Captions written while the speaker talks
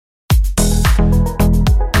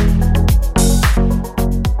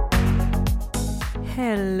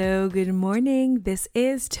good morning. This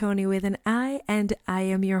is Tony with an I, and I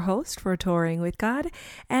am your host for Touring with God.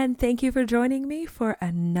 And thank you for joining me for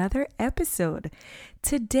another episode.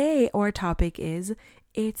 Today, our topic is,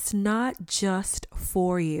 it's not just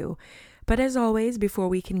for you. But as always, before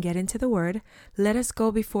we can get into the word, let us go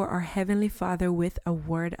before our Heavenly Father with a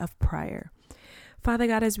word of prayer. Father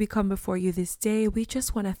God, as we come before you this day, we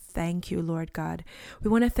just want to thank you, Lord God.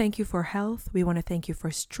 We want to thank you for health. We want to thank you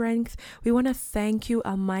for strength. We want to thank you,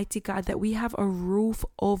 Almighty God, that we have a roof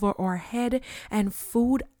over our head and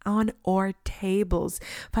food on our tables.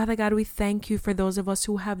 Father God, we thank you for those of us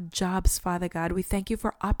who have jobs, Father God. We thank you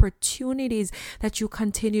for opportunities that you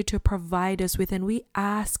continue to provide us with. And we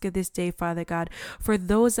ask this day, Father God, for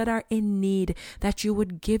those that are in need, that you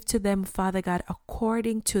would give to them, Father God,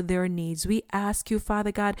 according to their needs. We ask you,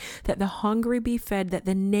 Father God, that the hungry be fed, that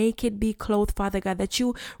the naked be clothed, Father God, that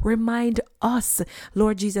you remind us,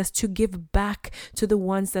 Lord Jesus, to give back to the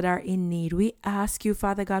ones that are in need. We ask you,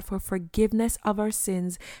 Father God, for forgiveness of our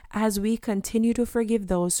sins as we continue to forgive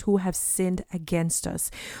those who have sinned against us.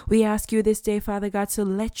 We ask you this day, Father God, to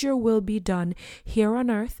let your will be done here on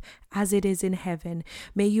earth as it is in heaven.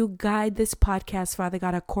 May you guide this podcast, Father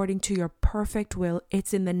God, according to your perfect will.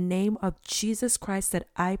 It's in the name of Jesus Christ that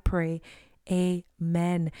I pray.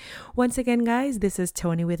 Amen. Once again, guys, this is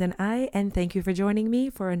Tony with an I, and thank you for joining me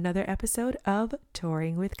for another episode of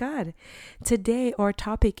Touring with God. Today, our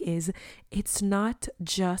topic is, it's not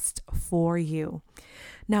just for you.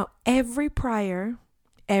 Now, every prayer,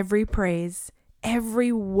 every praise,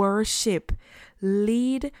 every worship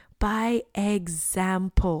lead by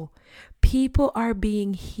example. People are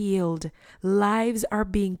being healed. Lives are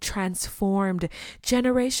being transformed.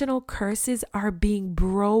 Generational curses are being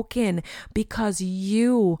broken because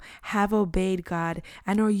you have obeyed God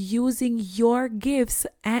and are using your gifts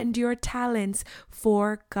and your talents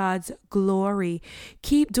for God's glory.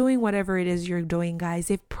 Keep doing whatever it is you're doing,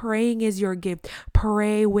 guys. If praying is your gift,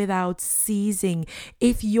 pray without ceasing.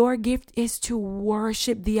 If your gift is to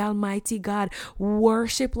worship the Almighty God,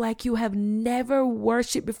 worship like you have never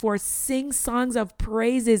worshiped before. Sing songs of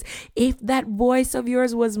praises. If that voice of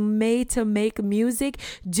yours was made to make music,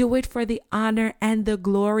 do it for the honor and the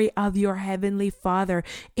glory of your Heavenly Father.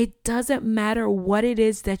 It doesn't matter what it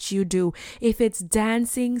is that you do. If it's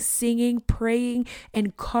dancing, singing, praying,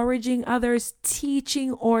 encouraging others,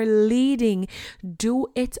 teaching, or leading, do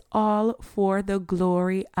it all for the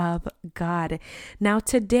glory of God. Now,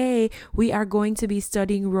 today we are going to be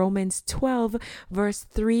studying Romans 12, verse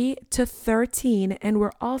 3 to 13, and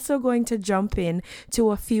we're also going to jump in to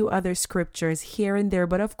a few other scriptures here and there.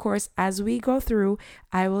 But of course, as we go through,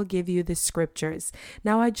 I will give you the scriptures.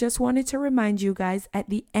 Now, I just wanted to remind you guys, at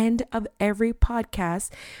the end of every podcast,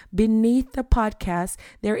 beneath the podcast,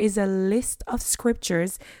 there is a list of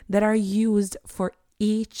scriptures that are used for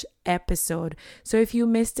each episode. So if you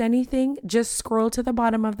missed anything, just scroll to the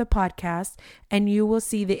bottom of the podcast and you will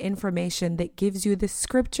see the information that gives you the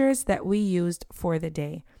scriptures that we used for the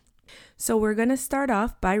day. So we're going to start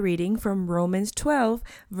off by reading from Romans 12,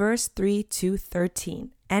 verse 3 to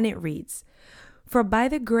 13. And it reads, "For by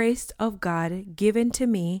the grace of God given to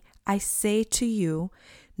me, I say to you,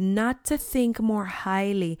 not to think more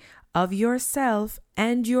highly of yourself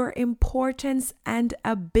and your importance and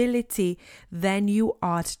ability than you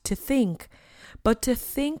ought to think, but to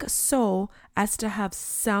think so as to have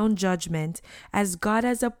sound judgment, as God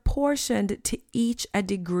has apportioned to each a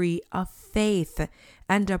degree of faith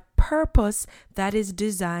and a purpose that is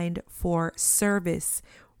designed for service."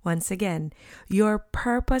 Once again, your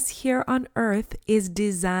purpose here on earth is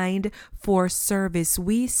designed for service.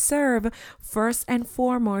 We serve first and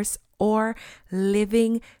foremost our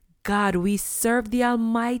living God. We serve the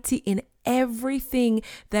Almighty in everything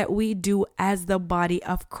that we do as the body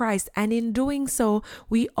of Christ. And in doing so,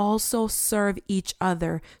 we also serve each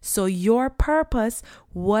other. So your purpose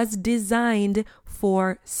was designed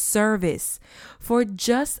for service. For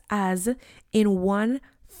just as in one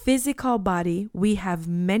physical body, we have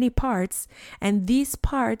many parts, and these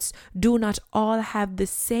parts do not all have the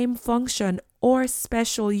same function or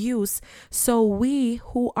special use, so we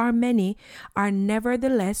who are many are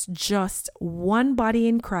nevertheless just one body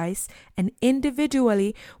in Christ, and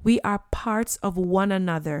individually we are parts of one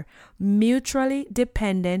another, mutually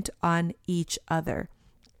dependent on each other.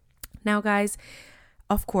 Now, guys,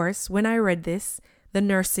 of course, when I read this, the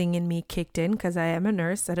nursing in me kicked in because I am a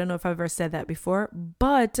nurse. I don't know if I've ever said that before,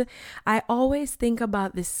 but I always think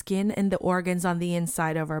about the skin and the organs on the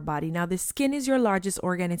inside of our body. Now, the skin is your largest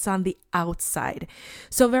organ. It's on the outside.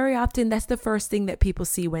 So very often that's the first thing that people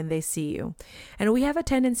see when they see you. And we have a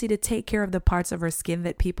tendency to take care of the parts of our skin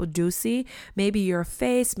that people do see. Maybe your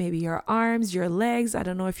face, maybe your arms, your legs. I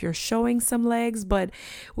don't know if you're showing some legs, but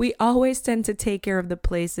we always tend to take care of the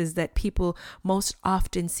places that people most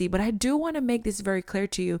often see. But I do want to make this very clear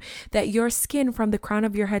to you that your skin from the crown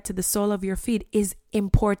of your head to the sole of your feet is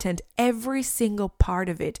important. Every single part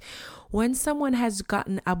of it. When someone has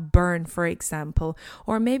gotten a burn, for example,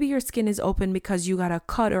 or maybe your skin is open because you got a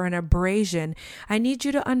cut or an abrasion, I need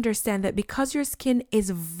you to understand that because your skin is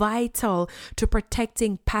vital to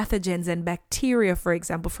protecting pathogens and bacteria, for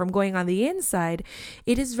example, from going on the inside,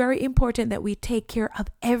 it is very important that we take care of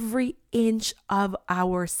every inch of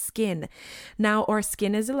our skin. Now, our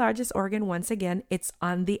skin is the largest organ. Once again, it's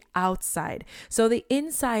on the outside. So the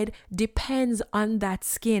inside depends on that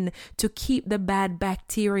skin to keep the bad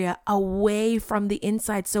bacteria away from the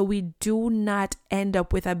inside, so we do not end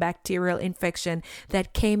up with a bacterial infection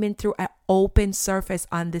that came in through an open surface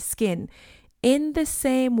on the skin. In the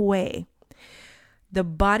same way, the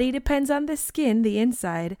body depends on the skin, the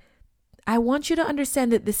inside. I want you to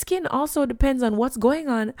understand that the skin also depends on what's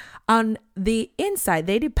going on the inside.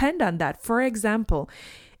 They depend on that. For example,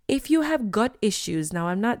 if you have gut issues, now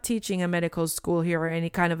I'm not teaching a medical school here or any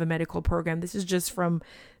kind of a medical program. This is just from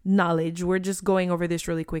knowledge. We're just going over this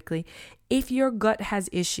really quickly. If your gut has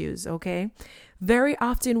issues, okay, very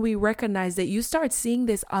often we recognize that you start seeing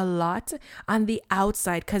this a lot on the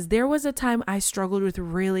outside, because there was a time I struggled with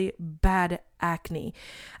really bad acne,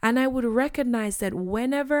 and I would recognize that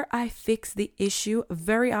whenever I fix the issue,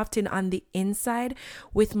 very often on the inside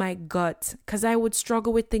with my gut, because I would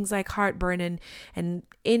struggle with things like heartburn and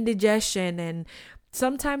indigestion, and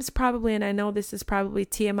sometimes probably, and I know this is probably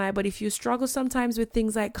TMI, but if you struggle sometimes with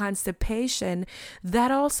things like constipation,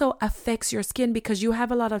 that also affects your skin because you have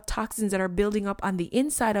a lot of toxins that are building up on the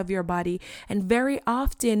inside of your body. And very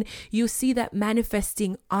often you see that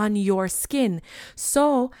manifesting on your skin.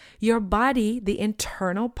 So your body, the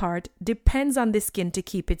internal part, depends on the skin to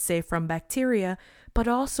keep it safe from bacteria. But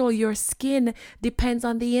also your skin depends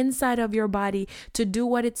on the inside of your body to do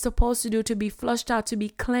what it's supposed to do, to be flushed out, to be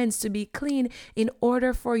cleansed, to be clean, in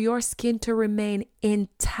order for your skin to remain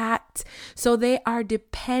intact. So they are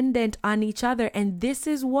dependent on each other. And this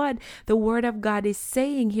is what the Word of God is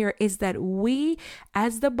saying here, is that we,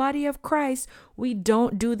 as the body of Christ, we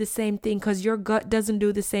don't do the same thing, because your gut doesn't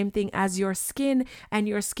do the same thing as your skin, and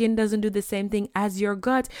your skin doesn't do the same thing as your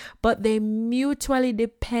gut, but they mutually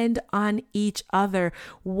depend on each other.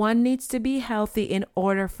 One needs to be healthy in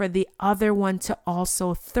order for the other one to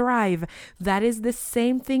also thrive. That is the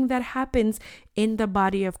same thing that happens in the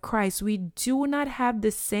body of Christ. We do not have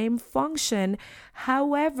the same function.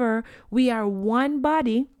 However, we are one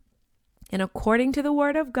body. And according to the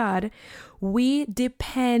Word of God, we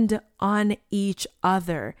depend on each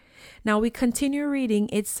other. Now we continue reading.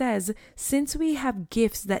 It says, since we have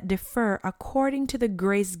gifts that differ according to the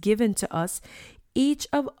grace given to us, each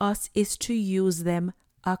of us is to use them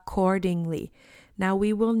accordingly. Now,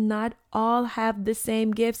 we will not all have the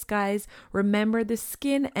same gifts, guys. Remember, the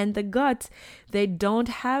skin and the gut, they don't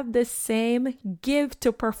have the same gift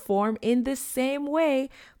to perform in the same way,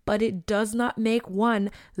 but it does not make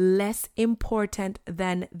one less important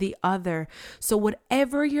than the other. So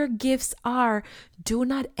whatever your gifts are, do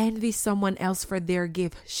not envy someone else for their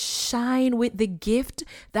gift. Shine with the gift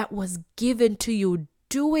that was given to you.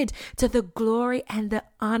 Do it to the glory and the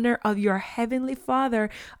honor of your Heavenly Father,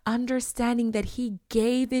 understanding that He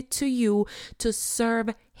gave it to you to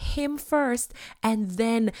serve Him first and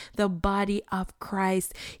then the body of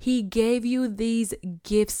Christ. He gave you these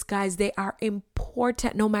gifts, guys. They are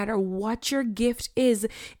important. No matter what your gift is,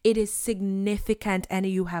 it is significant, and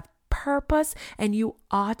you have purpose, and you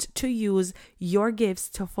ought to use your gifts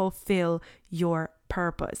to fulfill your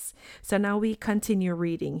purpose. So now we continue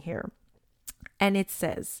reading here. And it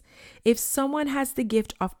says, if someone has the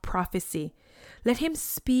gift of prophecy, let him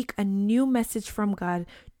speak a new message from God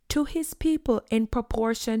to his people in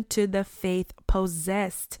proportion to the faith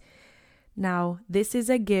possessed. Now, this is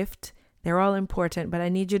a gift. They're all important, but I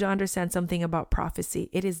need you to understand something about prophecy.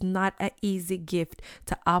 It is not an easy gift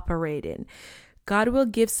to operate in. God will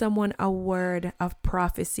give someone a word of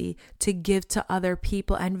prophecy to give to other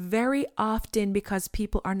people. And very often, because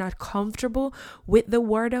people are not comfortable with the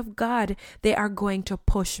word of God, they are going to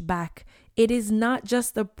push back. It is not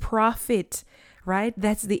just the prophet, right?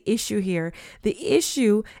 That's the issue here. The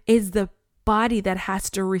issue is the body that has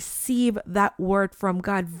to receive that word from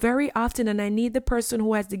God. Very often, and I need the person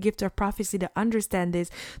who has the gift of prophecy to understand this,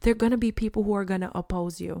 there are going to be people who are going to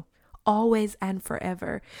oppose you. Always and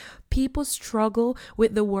forever. People struggle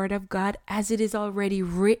with the word of God as it is already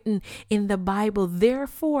written in the Bible.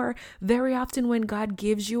 Therefore, very often when God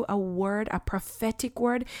gives you a word, a prophetic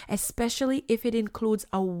word, especially if it includes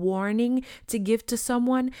a warning to give to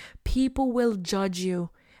someone, people will judge you.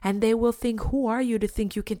 And they will think, who are you to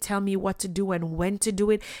think you can tell me what to do and when to do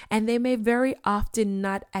it? And they may very often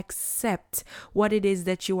not accept what it is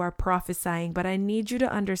that you are prophesying. But I need you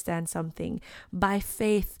to understand something. By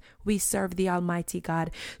faith, we serve the Almighty God.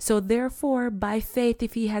 So therefore, by faith,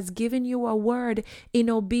 if He has given you a word in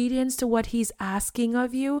obedience to what He's asking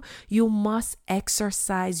of you, you must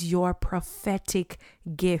exercise your prophetic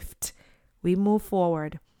gift. We move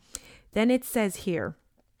forward. Then it says here,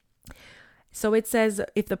 so it says,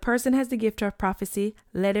 if the person has the gift of prophecy,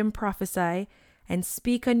 let him prophesy and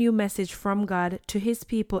speak a new message from God to His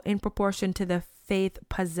people in proportion to the faith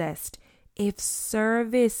possessed. If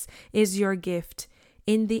service is your gift,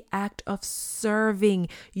 in the act of serving,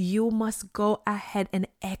 you must go ahead and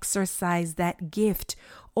exercise that gift.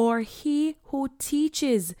 Or he who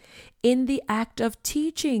teaches, in the act of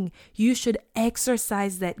teaching, you should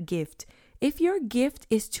exercise that gift. If your gift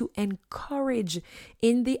is to encourage,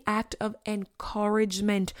 in the act of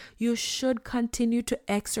encouragement, you should continue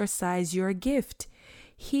to exercise your gift.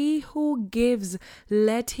 He who gives,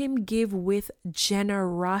 let him give with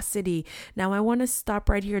generosity. Now, I want to stop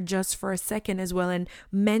right here just for a second as well and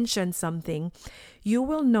mention something. You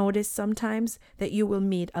will notice sometimes that you will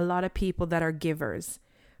meet a lot of people that are givers.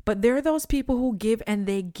 But there are those people who give and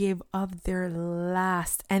they give of their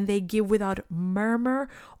last, and they give without murmur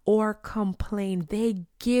or complain. They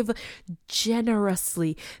give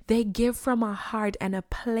generously. They give from a heart and a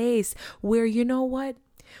place where, you know what?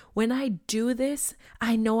 When I do this,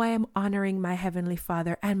 I know I am honoring my Heavenly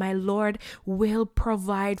Father, and my Lord will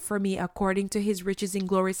provide for me according to His riches in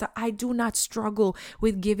glory. So I do not struggle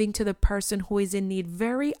with giving to the person who is in need.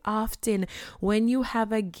 Very often when you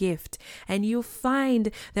have a gift and you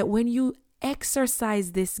find that when you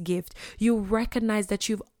exercise this gift, you recognize that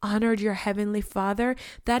you've honored your Heavenly Father.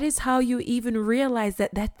 That is how you even realize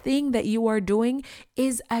that that thing that you are doing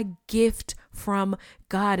is a gift from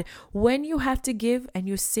God. When you have to give and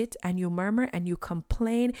you sit and you murmur and you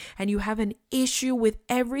complain and you have an issue with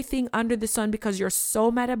everything under the sun because you're so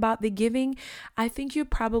mad about the giving, I think you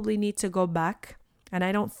probably need to go back. And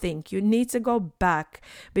I don't think you need to go back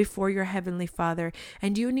before your Heavenly Father,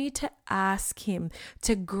 and you need to ask Him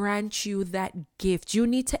to grant you that gift. You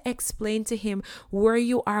need to explain to Him where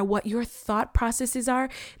you are, what your thought processes are.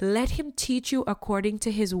 Let Him teach you according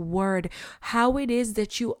to His word, how it is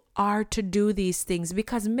that you are to do these things,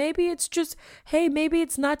 because maybe it's just, hey, maybe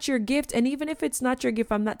it's not your gift. And even if it's not your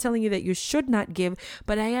gift, I'm not telling you that you should not give,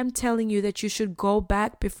 but I am telling you that you should go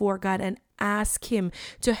back before God and ask Him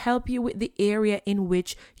to help you with the area in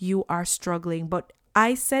which you are struggling. But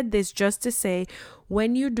I said this just to say,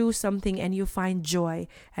 when you do something and you find joy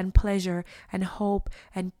and pleasure and hope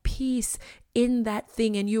and peace in that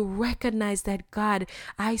thing, and you recognize that, God,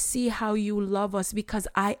 I see how you love us because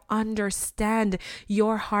I understand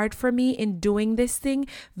your heart for me in doing this thing,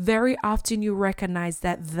 very often you recognize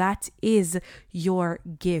that that is your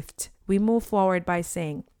gift. We move forward by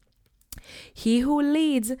saying, he who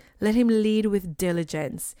leads, let him lead with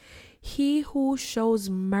diligence. He who shows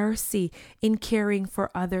mercy in caring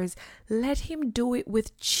for others, let him do it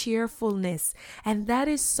with cheerfulness. And that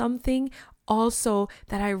is something also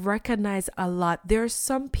that I recognize a lot. There are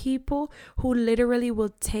some people who literally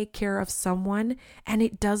will take care of someone, and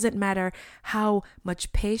it doesn't matter how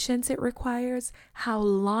much patience it requires, how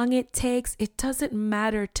long it takes. It doesn't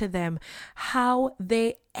matter to them how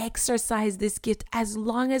they exercise this gift, as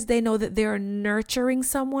long as they know that they're nurturing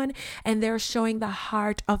someone and they're showing the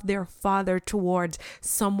heart of their Father towards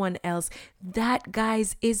someone else. That,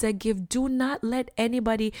 guys, is a gift. Do not let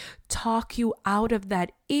anybody talk you out of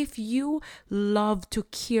that. If you love to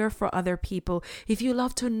care for other people, if you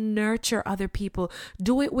love to nurture other people,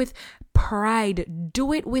 do it with pride,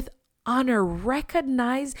 do it with honor.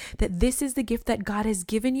 Recognize that this is the gift that God has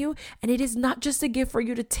given you, and it is not just a gift for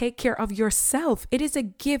you to take care of yourself. It is a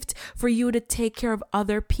gift for you to take care of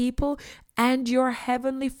other people, and your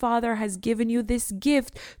Heavenly Father has given you this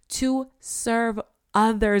gift to serve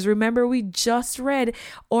others. Remember, we just read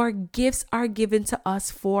our gifts are given to us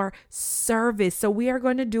for service. So we are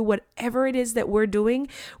going to do whatever it is that we're doing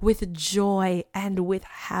with joy and with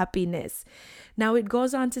happiness. Now it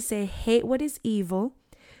goes on to say, hate what is evil.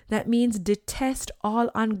 That means detest all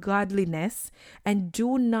ungodliness and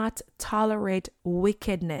do not tolerate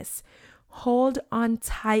wickedness. Hold on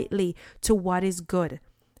tightly to what is good.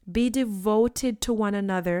 Be devoted to one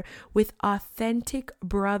another with authentic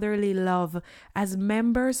brotherly love as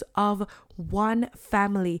members of one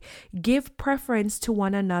family. Give preference to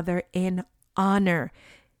one another in honor.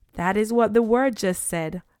 That is what the word just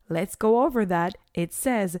said. Let's go over that. It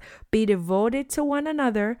says, be devoted to one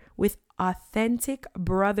another with authentic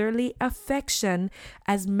brotherly affection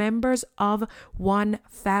as members of one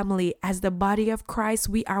family. As the body of Christ,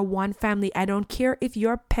 we are one family. I don't care if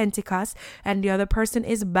you're Pentecost and the other person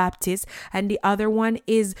is Baptist and the other one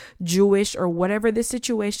is Jewish or whatever the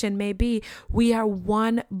situation may be. We are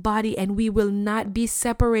one body and we will not be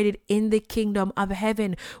separated in the kingdom of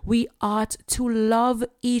heaven. We ought to love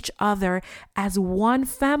each other as one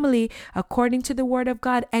family according to the word of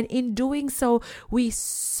God. And in doing so, we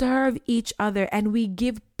serve each other and we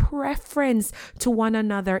give preference to one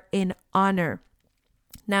another in honor.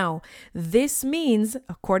 Now, this means,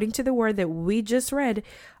 according to the word that we just read,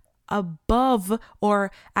 above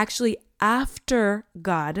or actually after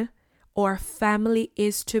God, or family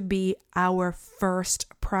is to be our first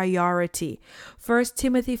priority. 1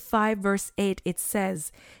 Timothy 5 verse 8, it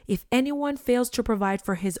says, if anyone fails to provide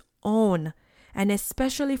for his own, and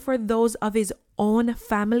especially for those of his own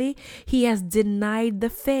family, he has denied the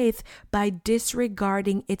faith by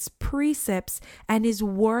disregarding its precepts and is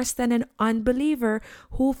worse than an unbeliever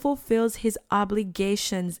who fulfills his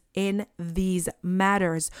obligations in these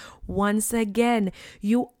matters. Once again,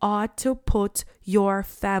 you ought to put your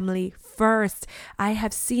family first. I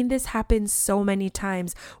have seen this happen so many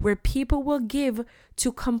times where people will give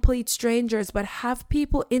to complete strangers but have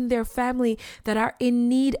people in their family that are in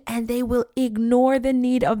need and they will ignore the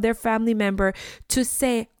need of their family member to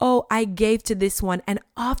say, oh, I gave to this one. And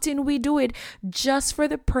often we do it just for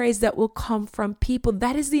the praise that will come from people.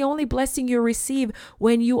 That is the only blessing you receive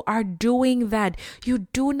when you are doing that. You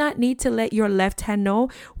do not need to let your left hand know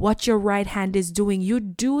what your right hand is doing. You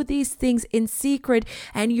do these things in secret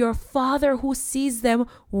and your Father who sees them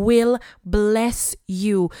will bless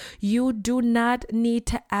you. You do not need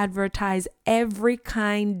to advertise every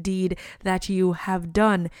kind deed that you have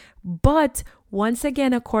done. But once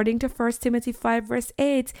again, according to 1 Timothy 5 verse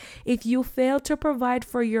 8, if you fail to provide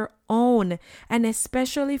for your own, and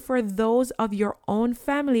especially for those of your own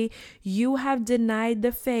family, you have denied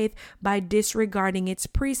the faith by disregarding its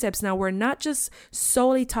precepts. Now, we're not just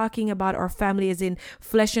solely talking about our family as in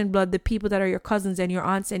flesh and blood, the people that are your cousins and your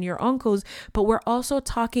aunts and your uncles, but we're also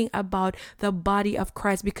talking about the body of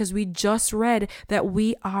Christ because we just read that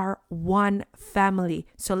we are one family.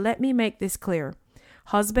 So let me make this clear.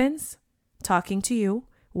 Husbands, talking to you.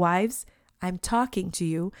 Wives, I'm talking to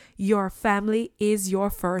you. Your family is your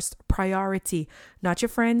first priority, not your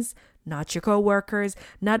friends, not your co-workers,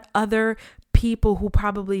 not other people who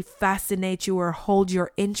probably fascinate you or hold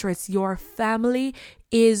your interest. Your family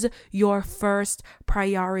is your first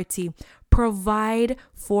priority. Provide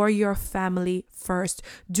for your family first.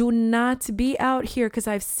 Do not be out here, because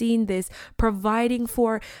I've seen this, providing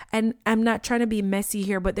for, and I'm not trying to be messy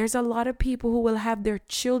here, but there's a lot of people who will have their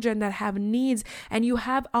children that have needs, and you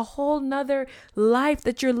have a whole nother life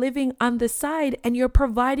that you're living on the side, and you're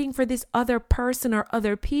providing for this other person or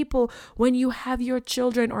other people when you have your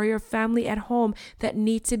children or your family at home that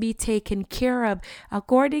need to be taken care of.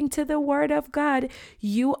 According to the word of God,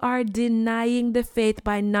 you are denying the faith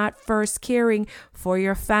by not first caring for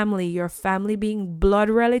your family being blood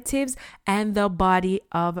relatives and the body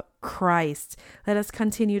of Christ. Let us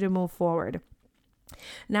continue to move forward.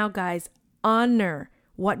 Now, guys, honor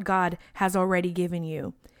what God has already given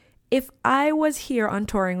you. If I was here on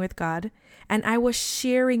Touring with God and I was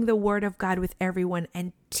sharing the word of God with everyone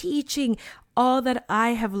and teaching all that I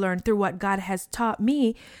have learned through what God has taught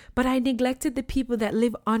me, but I neglected the people that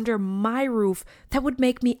live under my roof, that would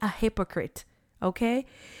make me a hypocrite. Okay?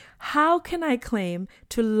 How can I claim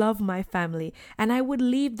to love my family and I would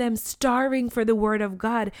leave them starving for the word of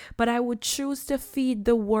God, but I would choose to feed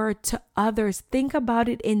the word to others? Think about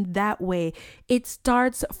it in that way. It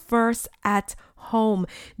starts first at home.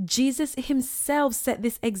 Jesus himself set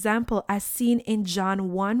this example as seen in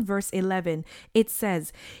John 1 verse 11. It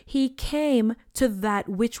says, he came to that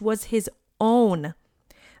which was his own,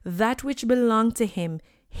 that which belonged to him,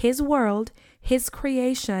 his world, his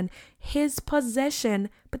creation, his possession.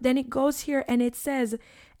 But then it goes here and it says,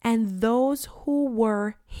 and those who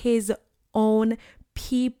were his own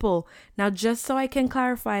people. Now, just so I can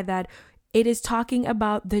clarify that, it is talking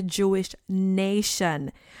about the Jewish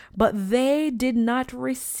nation, but they did not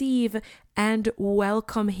receive and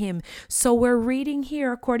welcome him. So we're reading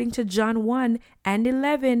here, according to John 1 and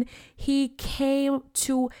 11, he came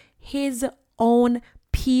to his own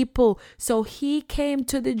people. So he came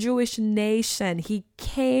to the Jewish nation. He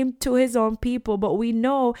came to his own people. But we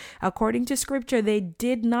know, according to scripture, they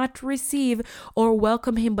did not receive or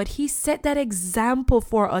welcome him. But he set that example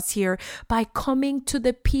for us here by coming to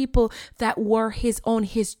the people that were his own,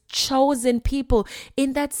 his chosen people.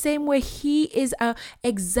 In that same way, he is an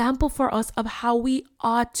example for us of how we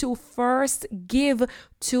ought to first give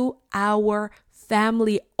to our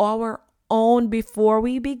family, our own, before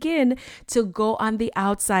we begin to go on the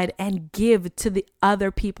outside and give to the other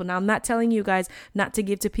people. Now, I'm not telling you guys not to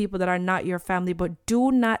give to people that are not your family, but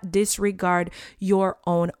do not disregard your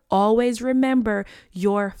own. Always remember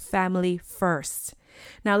your family first.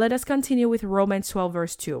 Now, let us continue with Romans 12,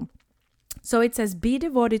 verse 2. So it says, be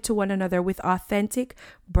devoted to one another with authentic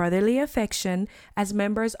brotherly affection as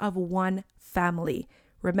members of one family.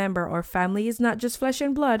 Remember, our family is not just flesh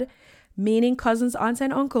and blood, meaning cousins, aunts,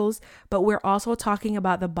 and uncles, but we're also talking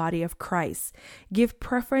about the body of Christ. Give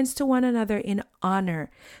preference to one another in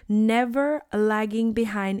honor, never lagging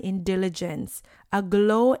behind in diligence,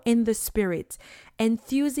 aglow in the spirit,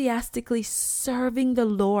 enthusiastically serving the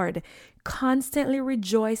Lord, constantly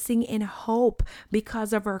rejoicing in hope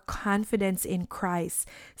because of our confidence in Christ,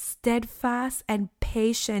 steadfast and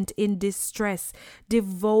patient in distress,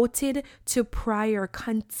 devoted to prayer,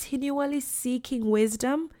 continually seeking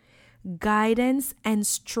wisdom, guidance, and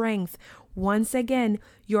strength. Once again,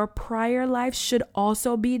 your prior life should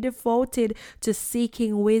also be devoted to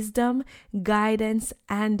seeking wisdom, guidance,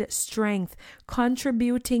 and strength,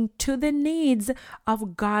 contributing to the needs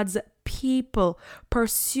of God's people,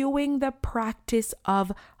 pursuing the practice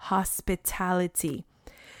of hospitality.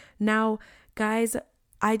 Now, guys,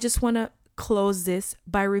 I just want to close this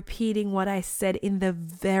by repeating what I said in the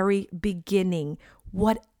very beginning.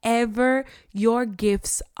 Whatever your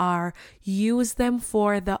gifts are, use them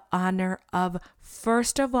for the honor of,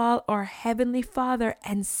 first of all, our Heavenly Father,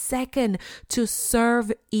 and second, to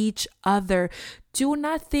serve each other. Do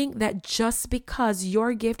not think that just because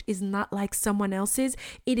your gift is not like someone else's,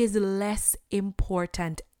 it is less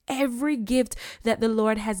important. Every gift that the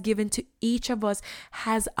Lord has given to each of us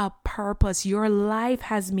has a purpose. Your life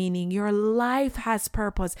has meaning. Your life has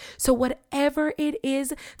purpose. So whatever it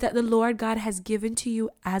is that the Lord God has given to you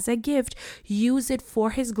as a gift, use it for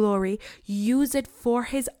His glory, use it for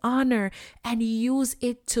His honor, and use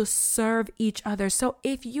it to serve each other. So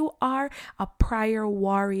if you are a prayer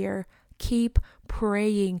warrior, keep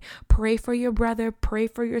praying. Pray for your brother, pray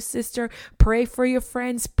for your sister, pray for your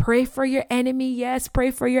friends, pray for your enemy. Yes,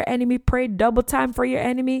 pray for your enemy. Pray double time for your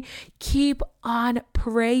enemy. Keep on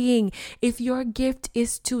praying. If your gift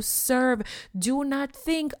is to serve, do not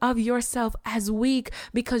think of yourself as weak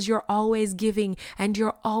because you're always giving and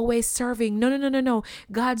you're always serving. No.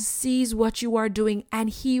 God sees what you are doing and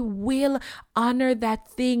He will honor that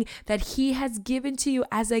thing that He has given to you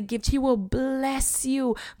as a gift. He will bless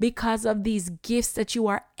you because of these gifts that you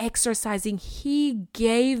are exercising. He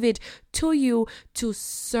gave it to you to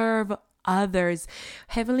serve others.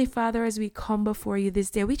 Heavenly Father, as we come before you this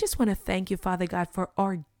day, we just want to thank you, Father God, for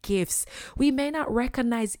our gifts. We may not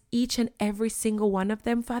recognize each and every single one of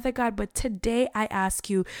them, Father God, but today I ask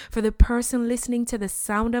you for the person listening to the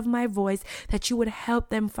sound of my voice that you would help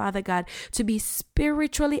them, Father God, to be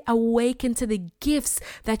spiritually awakened to the gifts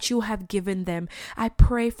that you have given them. I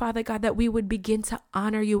pray, Father God, that we would begin to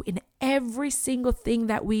honor you in every single thing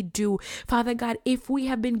that we do. Father God, if we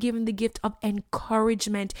have been given the gift of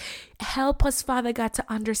encouragement, help us, Father God, to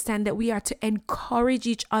understand that we are to encourage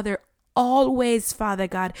each other always, Father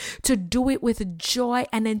God, to do it with joy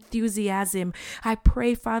and enthusiasm. I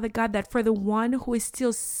pray, Father God, that for the one who is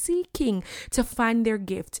still seeking to find their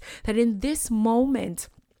gift, that in this moment,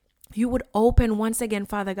 you would open once again,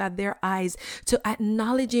 Father God, their eyes to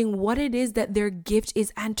acknowledging what it is that their gift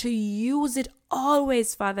is and to use it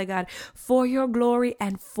always, Father God, for your glory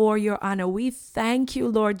and for your honor. We thank you,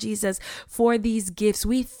 Lord Jesus, for these gifts.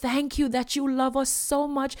 We thank you that you love us so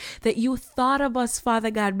much that you thought of us, Father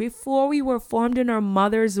God, before we were formed in our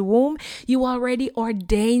mother's womb. You already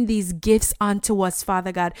ordained these gifts unto us,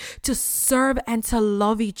 Father God, to serve and to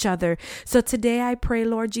love each other. So today I pray,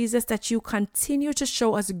 Lord Jesus, that you continue to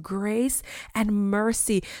show us grace and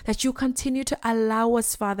mercy, that you continue to allow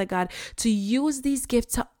us, Father God, to use these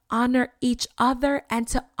gifts to honor each other and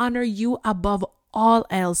to honor you above all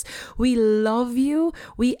else. We love you,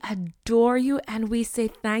 we adore you, and we say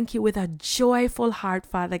thank you with a joyful heart,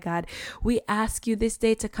 Father God. We ask you this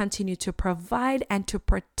day to continue to provide and to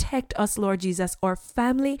protect us, Lord Jesus, our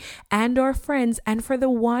family and our friends. And for the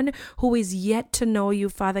one who is yet to know you,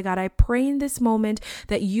 Father God, I pray in this moment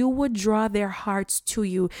that you would draw their hearts to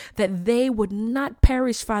you, that they would not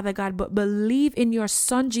perish, Father God, but believe in your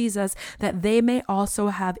Son Jesus, that they may also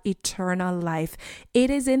have eternal life. It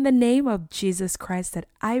is in the name of Jesus Christ that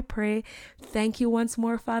I pray. Thank you once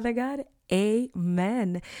more, Father God.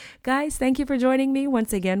 Amen. Guys, thank you for joining me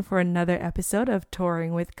once again for another episode of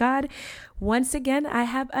Touring with God. Once again, I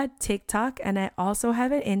have a TikTok and I also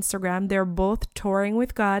have an Instagram. They're both Touring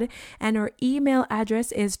with God, and our email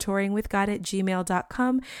address is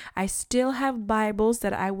touringwithgod@gmail.com. I still have Bibles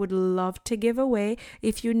that I would love to give away.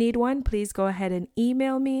 If you need one, please go ahead and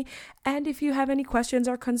email me. And if you have any questions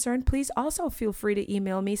or concern, please also feel free to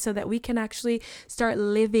email me so that we can actually start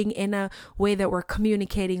living in a way that we're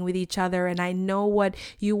communicating with each other. And I know what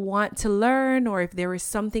you want to learn, or if there is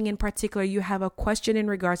something in particular you have a question in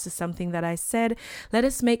regards to something that I said. Let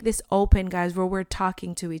us make this open, guys, where we're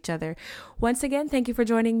talking to each other. Once again, thank you for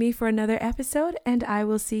joining me for another episode, and I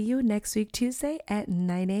will see you next week, Tuesday at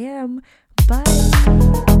 9 a.m.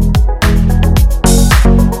 Bye.